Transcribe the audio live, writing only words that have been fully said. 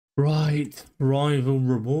Right, rival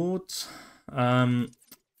rewards. I'm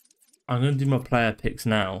gonna do my player picks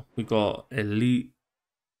now. We got elite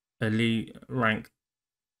rank,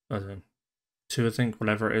 I don't know, 2, I think,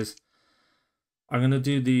 whatever it is. I'm gonna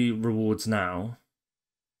do the rewards now,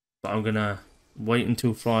 but I'm gonna wait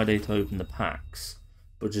until Friday to open the packs.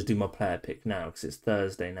 But just do my player pick now because it's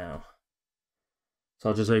Thursday now. So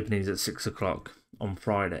I'll just open these at 6 o'clock on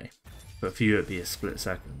Friday. But for you, it'd be a split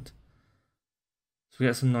second. So we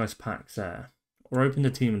get some nice packs there. Or open the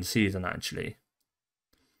team of the season, actually.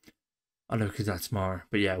 I know because that's tomorrow.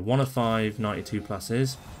 But yeah, 1 of 5, 92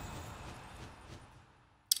 pluses.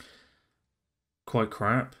 Quite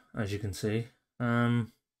crap, as you can see. Yeah,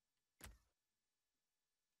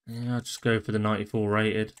 I'll just go for the 94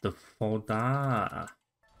 rated. The Fodder.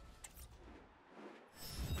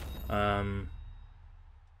 What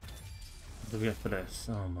do we get for this?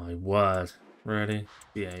 Oh my word. Really?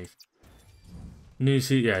 Behave. New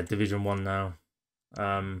suit, yeah, Division 1 now.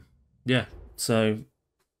 Yeah, so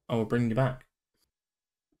I will bring you back.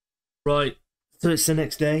 Right, so it's the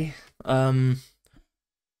next day.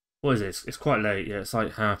 What is it? It's quite late, yeah, it's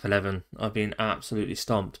like 11:30. I've been absolutely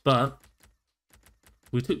stomped, but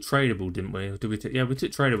we took tradable, didn't we? Did we take? Yeah, we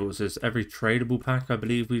took tradable. So it's every tradable pack I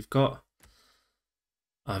believe we've got.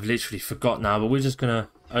 I've literally forgot now, but we're just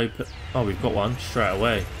gonna open. Oh, we've got one straight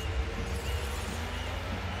away.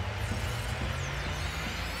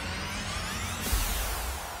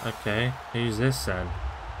 Okay, who's this then?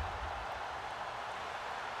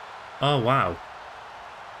 Oh wow.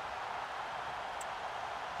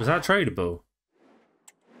 Was that tradable?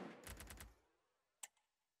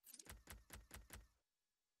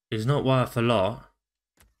 It's not worth a lot.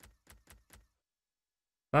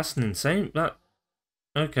 That's an insane. That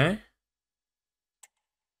okay.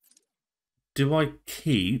 Do I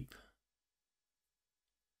keep?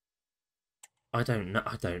 I don't know.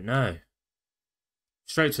 I don't know.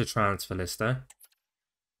 Straight to transfer list there.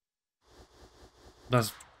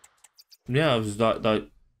 That's yeah. It was like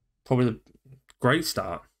probably the great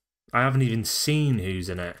start. I haven't even seen who's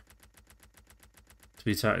in it. To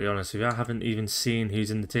be totally honest with you, I haven't even seen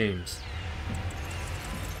who's in the teams.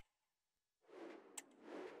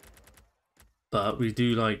 But we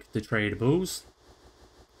do like the tradables.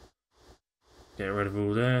 Get rid of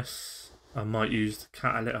all this. I might use the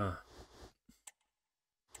catalytic.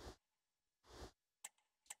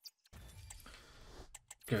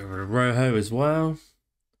 Get rid of Rojo as well.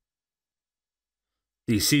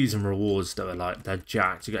 These season rewards though are like, they're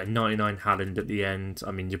jacked. You get a 99 Haaland at the end.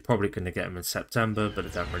 I mean, you're probably going to get them in September, but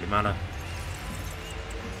it doesn't really matter.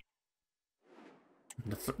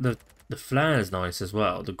 The flare's nice as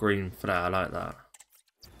well. The green flare, I like that.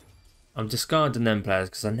 I'm discarding them players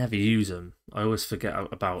because I never use them. I always forget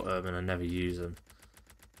about them and I never use them.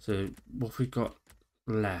 So what have we got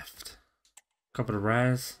left? A couple of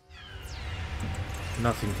rares.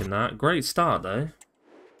 Nothing in that. Great start though.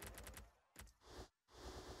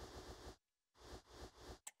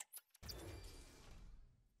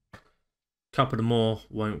 Couple of more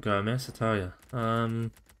won't go amiss, I tell you. A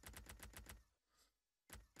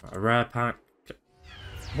rare pack.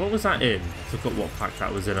 What was that in? I forgot what pack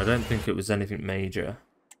that was in. I don't think it was anything major.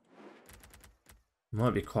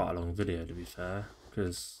 Might be quite a long video to be fair,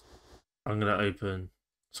 because I'm going to open...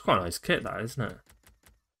 It's quite a nice kit that, isn't it?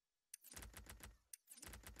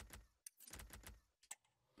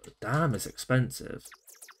 But damn, it's expensive.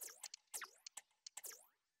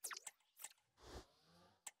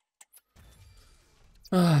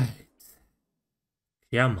 Right.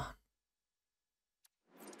 Yeah, man.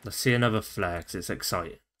 Let's see another flare because it's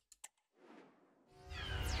exciting.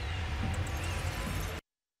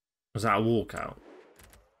 Was that a walkout?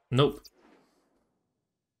 Nope.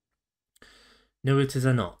 No, it is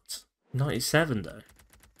a not. 97 though.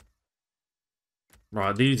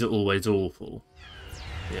 Right, these are always awful.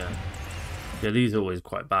 Yeah. Yeah, these are always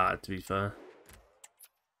quite bad, to be fair.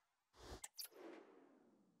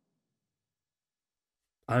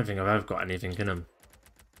 I don't think I've ever got anything in them.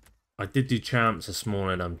 I did do champs this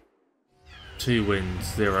morning. I'm 2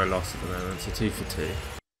 wins, 0 loss at the moment, so 2 for 2.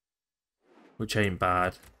 Which ain't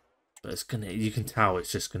bad. But it's gonna, you can tell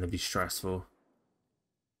it's just gonna be stressful.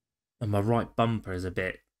 And my right bumper is a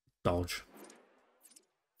bit dodge.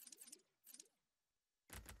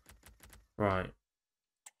 Right.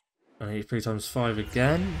 83 times 5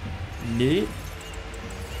 again. Nope.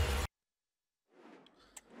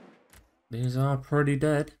 These are pretty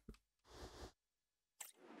dead.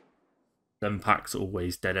 Them packs are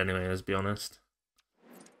always dead anyway, let's be honest.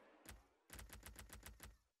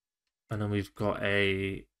 And then we've got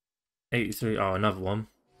a 83. Oh, another one.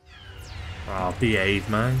 Oh, behave,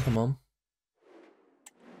 man. Come on.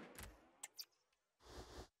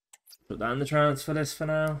 Put that in the transfer list for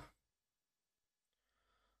now.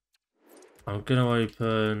 I'm going to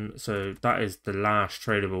open... So that is the last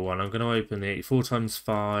tradable one. I'm going to open the 84 times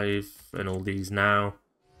 5 and all these now.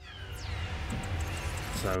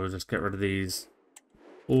 So we'll just get rid of these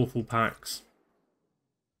awful packs.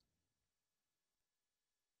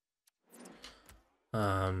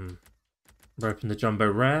 We'll open the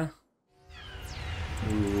Jumbo Rare.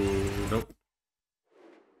 Ooh, nope.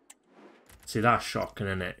 See, that's shocking,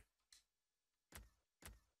 isn't it?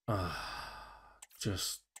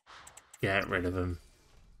 Just get rid of him.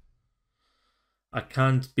 I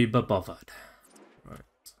can't be bothered. Right.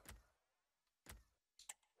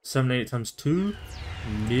 78 times 2.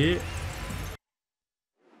 Yeah.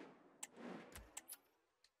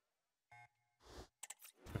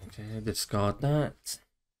 Okay, discard that.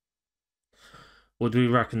 What do we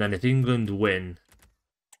reckon then? If England win,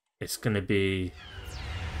 it's going to be...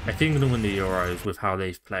 If England win the Euros with how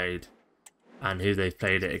they've played and who they've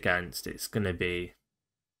played it against, it's going to be...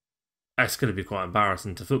 It's going to be quite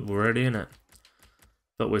embarrassing to football, really, isn't it?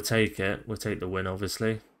 But we'll take it. We'll take the win,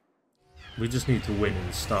 obviously. We just need to win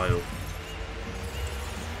in style.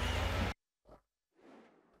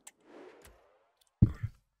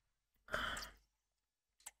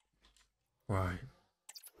 Right.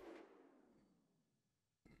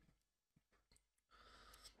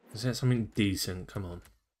 Is there something decent? Come on.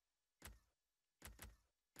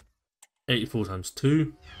 84 times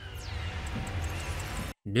 2.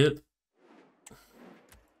 Nope.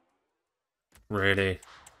 Really?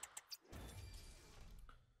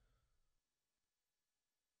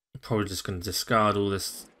 Probably just going to discard all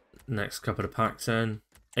this next couple of packs then.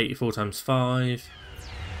 84 times 5.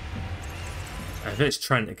 If it's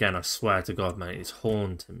Trent again, I swear to God, mate, he's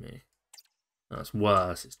haunting me. That's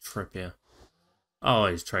worse. It's Trippier. Oh,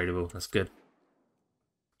 he's tradable. That's good.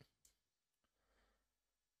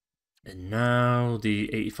 And now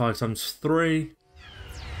the 85 times 3.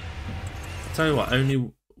 I'll tell you what,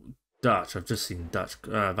 only Dutch. I've just seen Dutch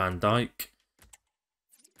Van Dijk.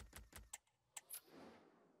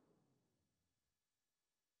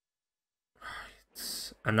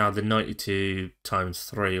 Right. And now the 92 times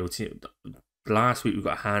 3. Last week we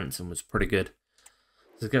got Hansen, was pretty good.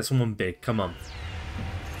 Let's get someone big. Come on.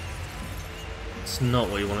 It's not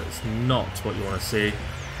what you want. It's not what you want to see.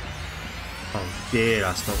 Oh dear,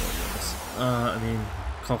 that's not what you want to see. I mean,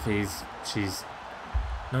 Coffee's. She's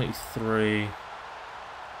 93.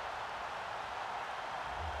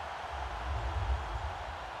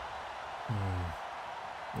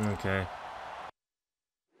 Okay.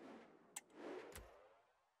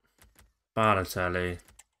 Balotelli.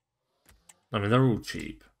 I mean, they're all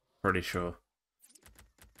cheap. Pretty sure.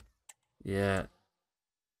 Yeah.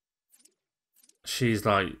 She's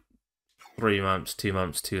like 3 months, 2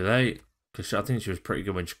 months too late. Because I think she was pretty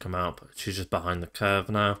good when she came out, but she's just behind the curve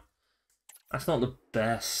now. That's not the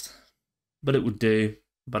best, but it would do.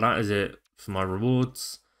 But that is it for my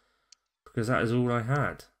rewards, because that is all I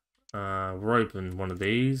had. We'll open one of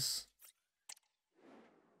these.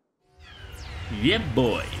 Yeah,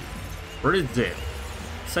 boy. Brazil.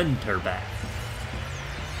 Centre back.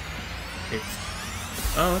 It's...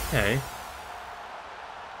 Oh, okay.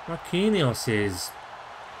 Marquinhos is...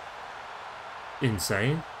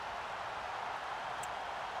 insane.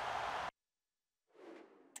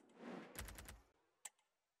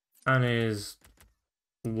 And is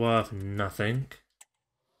worth nothing.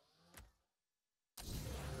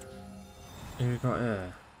 Who we got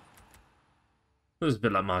here? Looks a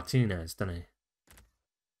bit like Martinez, doesn't he?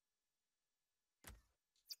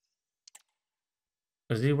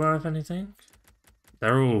 Is he worth anything?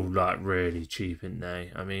 They're all like really cheap, aren't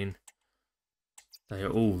they? I mean, they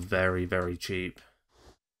are all very, very cheap.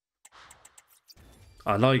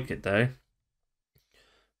 I like it though.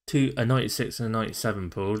 A 96 and a 97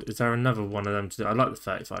 pulled. Is there another one of them to do? I like the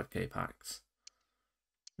 35k packs.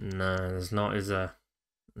 No, there's not, is there?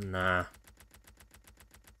 Nah.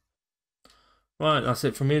 Right, that's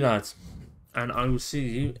it from me, lads. And I will see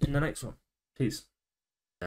you in the next one. Peace.